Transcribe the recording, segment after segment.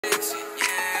6,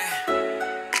 yeah.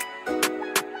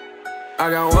 I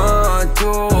got 1,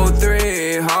 2,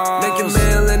 3 hoes. Make a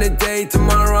meal in a day,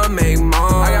 tomorrow I make more.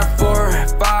 I got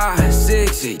 4, 5,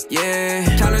 6,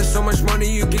 yeah. Counting so much money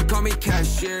you can call me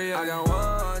cashier, yeah. I got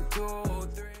 1, 2,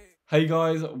 3. Hey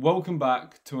guys, welcome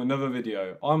back to another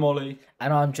video. I'm Ollie.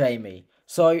 And I'm Jamie.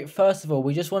 So first of all,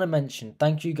 we just want to mention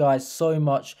thank you guys so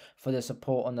much for the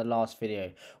support on the last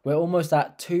video. We're almost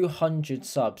at 200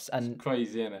 subs and It's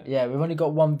crazy, isn't it? Yeah, we've only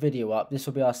got one video up. This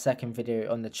will be our second video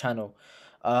on the channel.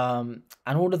 And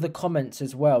all of the comments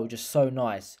as well, just so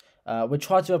nice. We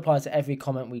try to reply to every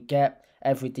comment we get,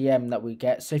 every DM that we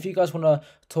get. So if you guys want to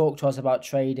talk to us about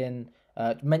trading,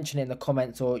 mention it in the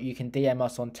comments, or you can DM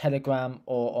us on Telegram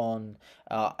or on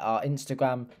our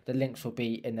Instagram. The links will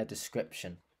be in the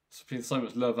description. It's been so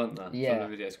much love, hasn't there? Yeah. For the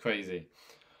video, it's crazy.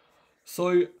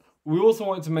 So we also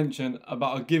wanted to mention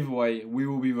about a giveaway we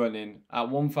will be running at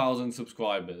 1,000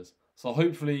 subscribers. So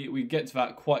hopefully we get to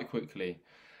that quite quickly.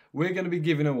 We're going to be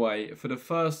giving away for the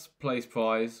first place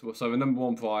prize, so the number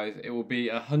one prize, it will be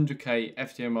a 100k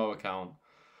FTMO account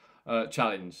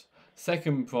challenge.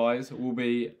 Second prize will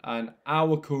be an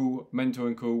hour call,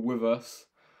 mentoring call with us.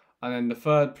 And then the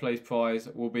third place prize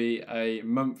will be a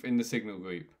month in the Signal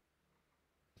group.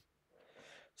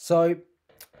 So,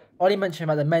 Ollie mentioned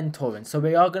about the mentoring. So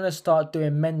we are going to start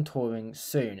doing mentoring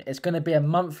soon. It's going to be a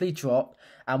monthly drop.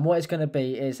 And what it's going to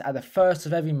be is at the first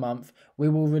of every month, we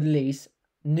will release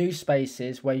new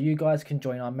spaces where you guys can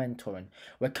join our mentoring.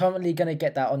 We're currently going to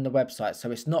get that on the website. So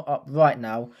it's not up right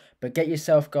now. But get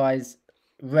yourself guys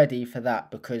ready for that,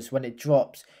 because when it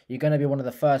drops, you're going to be one of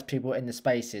the first people in the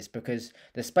spaces, because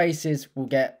the spaces will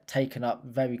get taken up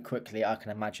very quickly, I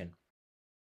can imagine.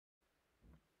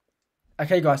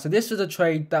 Okay guys, so this was a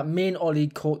trade that me and Ollie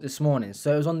caught this morning.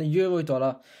 So it was on the euro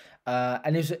dollar,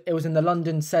 and it was in the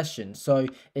London session. So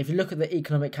if you look at the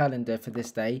economic calendar for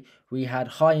this day, we had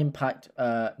high impact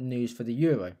news for the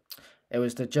euro. It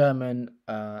was the German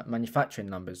manufacturing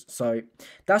numbers. So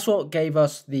that's what gave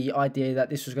us the idea that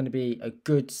this was going to be a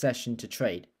good session to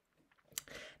trade.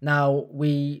 Now,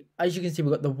 as you can see,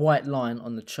 we've got the white line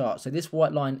on the chart. So this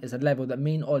white line is a level that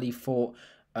me and Ollie thought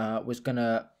was going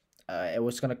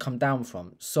to come down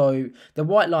from. So the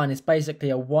white line is basically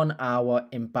a 1 hour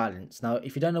imbalance. Now,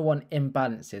 if you don't know what an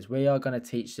imbalance is, we are going to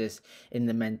teach this in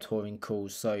the mentoring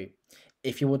calls. So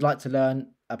if you would like to learn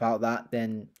about that,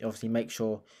 then obviously make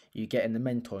sure you get in the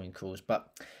mentoring calls. But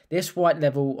this white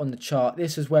level on the chart,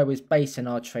 this is where we're basing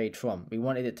our trade from. We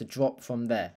wanted it to drop from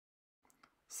there.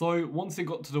 So once it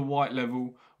got to the white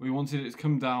level, we wanted it to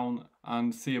come down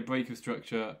and see a break of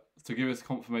structure to give us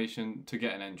confirmation to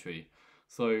get an entry.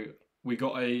 So we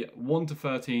got a 1 to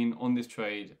 13 on this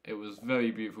trade. It was a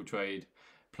very beautiful trade,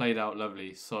 played out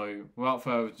lovely. So without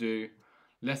further ado,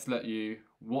 let's let you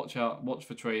watch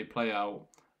the trade play out,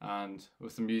 and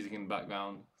with some music in the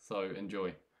background, so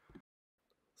enjoy.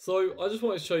 So I just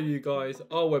want to show you guys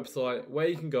our website where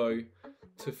you can go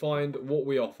to find what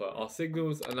we offer, our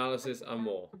signals, analysis and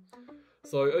more.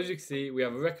 So as you can see, we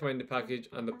have a recommended package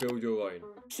and a build your own.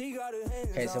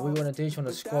 Okay, so what we want to do is you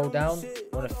want to scroll down, you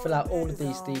want to fill out all of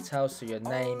these details, so your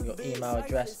name, your email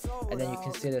address, and then you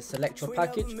can see the select your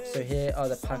package. So here are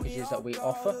the packages that we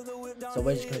offer. So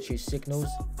we're just going to choose signals,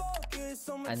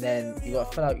 and then you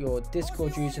got to fill out your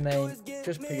Discord username,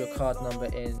 just put your card number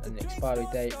in and the expiry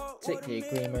date, tick the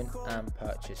agreement and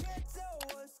purchase.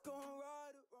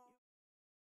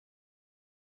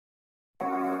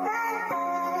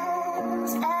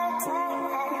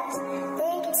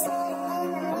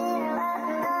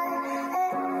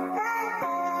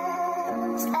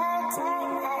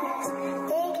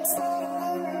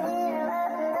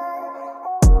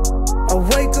 I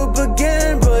wake up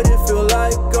again, but it feel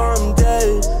like I'm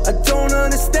dead. I don't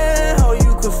understand how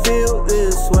you could feel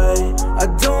this way. I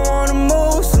don't wanna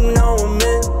move, so now I'm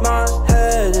in my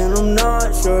head, and I'm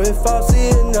not sure if I'll see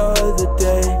another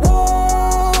day.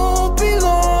 Won't be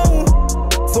long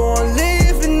before I'm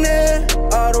leaving it.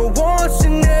 I don't want you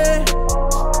near.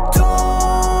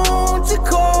 Don't you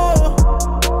call,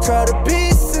 try to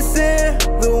be sincere,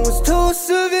 but it was too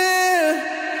severe.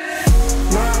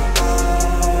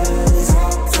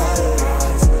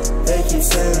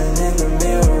 Staring in the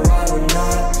mirror, I will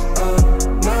not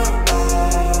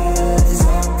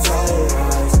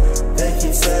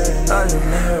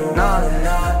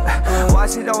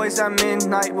at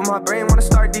midnight, but my brain wanna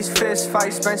start these fist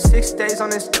fights. Spent 6 days on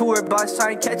this tour bus,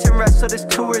 I ain't catching rest, so this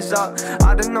tour is up.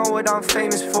 I don't know what I'm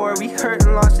famous for, we hurt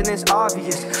and lost and it's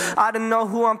obvious. I don't know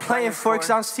who I'm playing for, cause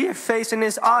I don't see your face in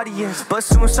this audience. But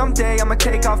soon, someday, I'ma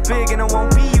take off big, and it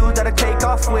won't be you that I take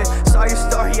off with. Saw your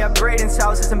story at Braden's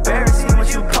house, it's embarrassing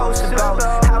what you post about.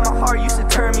 How my heart used to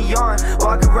turn me on,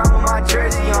 walk around with my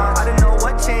jersey on. I don't know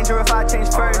what changed or if I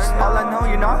changed first. All I know,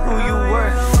 you're not who you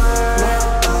were.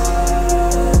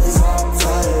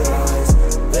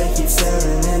 They keep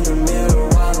staring in the mirror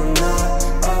while I'm not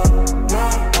up.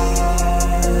 My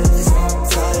eyes,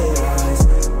 tired eyes.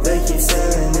 They keep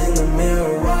staring in the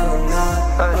mirror while I'm not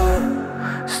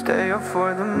up. Stay up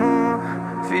for the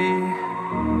movie,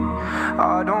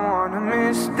 I don't wanna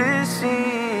miss this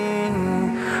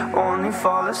scene. Only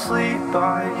fall asleep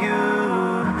by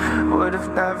you. Would've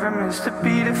never missed a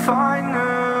beat if I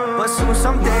knew. But soon,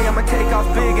 someday, I'ma take off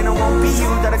big, and it won't be you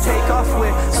that I take off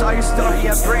with. Saw your story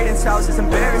at Braden's house, it's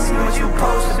embarrassing what you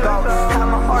post about. How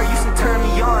my heart used to turn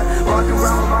me on, walk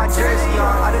around with my jersey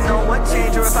on. I don't know what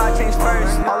changed or if I changed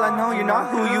first. All I know, you're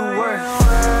not who you were.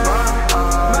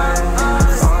 My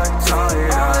eyes are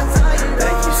tired eyes.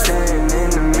 They keep staring in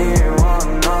the mirror while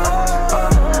I'm not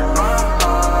up. My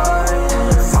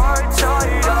eyes are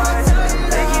tired eyes.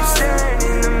 They keep staring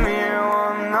in the mirror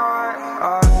while I'm not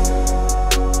up.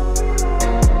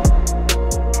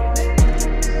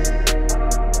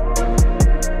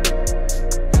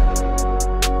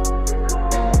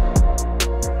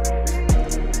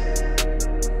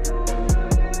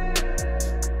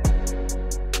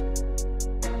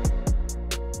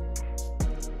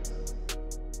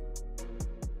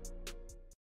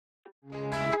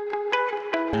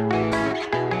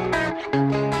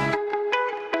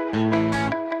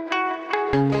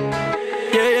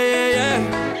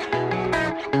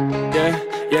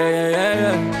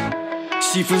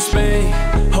 She from Spain,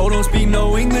 hold on, speak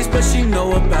no English, but she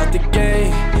know about the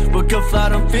game. Book a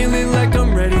flight, I'm feeling like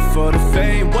I'm ready for the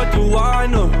fame. What do I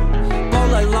know? Ball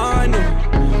like Lionel.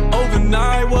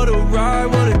 Overnight, what a ride,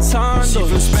 what a time. She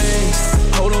from Spain,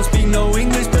 hold on, speak no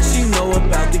English, but she know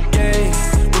about the game.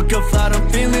 Book a flight, I'm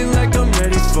feeling like I'm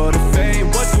ready for the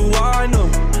fame. What do I know?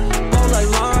 Ball like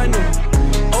Lionel.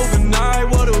 Overnight,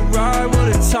 what a ride, what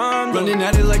a time. Running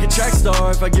at it like a track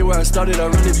star. If I get where I started, I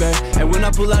run it back. And when I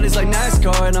pull out, it's like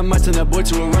NASCAR. And I might turn that boy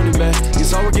to a running back.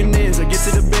 It's all working ends, I get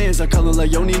to the bands. I call it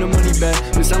like, yo, need a money back.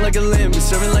 It sound like a limb, it's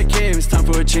serving like Cam. It's time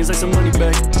for a change, like some money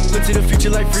back. Look to the future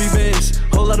like free bands.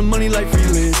 Whole lot of money like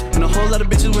freelance. And a whole lot of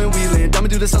bitches when we land.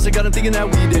 Diamond do the sauce, I got them thinking that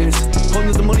we dance. Holding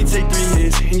up the money, take 3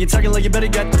 hits. And you're talking like you better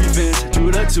got 3 fans. Drew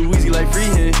it up too easy like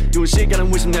freehand. Doing shit, got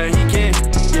him wishing that he can.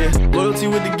 Yeah, loyalty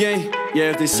with the game.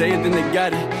 Yeah, if they say it, then they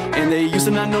got it. And they used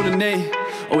to not know the name.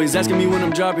 Always asking me when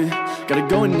I'm dropping. Gotta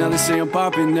go and now they say I'm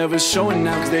popping. Never showing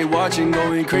now cause they watching.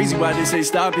 Going crazy why they say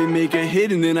stop it. Make a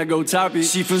hit and then I go top it.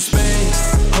 She from Spain,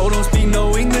 hold on, speak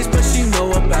no English, but she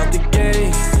know about the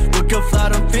game. Book a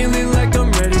flight, I'm feeling like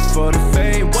I'm ready for the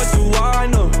fame. What do I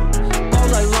know? All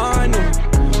like Lionel.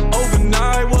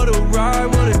 Overnight, what a ride,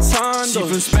 what a time. She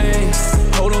from Spain,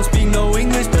 hold on, speak no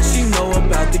English, but she know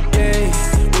about the game.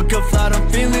 Book a flight, I'm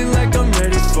feeling like I'm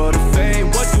ready for the fame.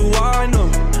 What do I know?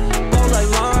 Like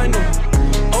Lionel.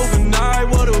 Overnight,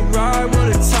 what a ride, what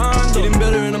a time. Getting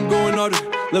better and I'm going harder.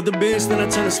 Love the bitch, then I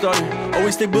turn to starter.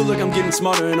 Always stay built like I'm getting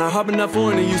smarter. And I hop in that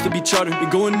foreign, it used to be charter. Been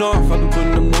going off, I've been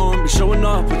putting them on. Been showing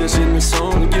off, put that shit in the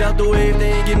song. Get out the way if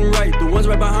they ain't getting right. The ones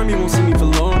right behind me won't see me for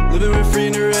long. Living rent free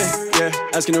in the red, yeah.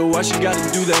 Asking her why she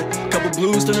gotta do that. Couple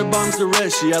blues, turn her bombs to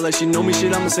red. She act like she know me,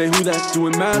 shit, I'ma say who that.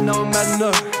 Doing mad, now I'm mad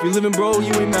enough. We living bro,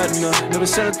 you ain't mad enough. Never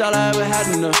said I thought I ever had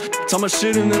enough. Talk my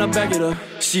shit and then I back it up.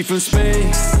 She from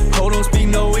Spain, hold on, speak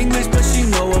no English, but she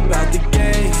know about the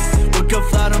game. Book a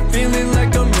flight, I'm feeling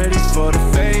like I'm ready for the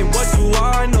fame. What do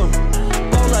I know?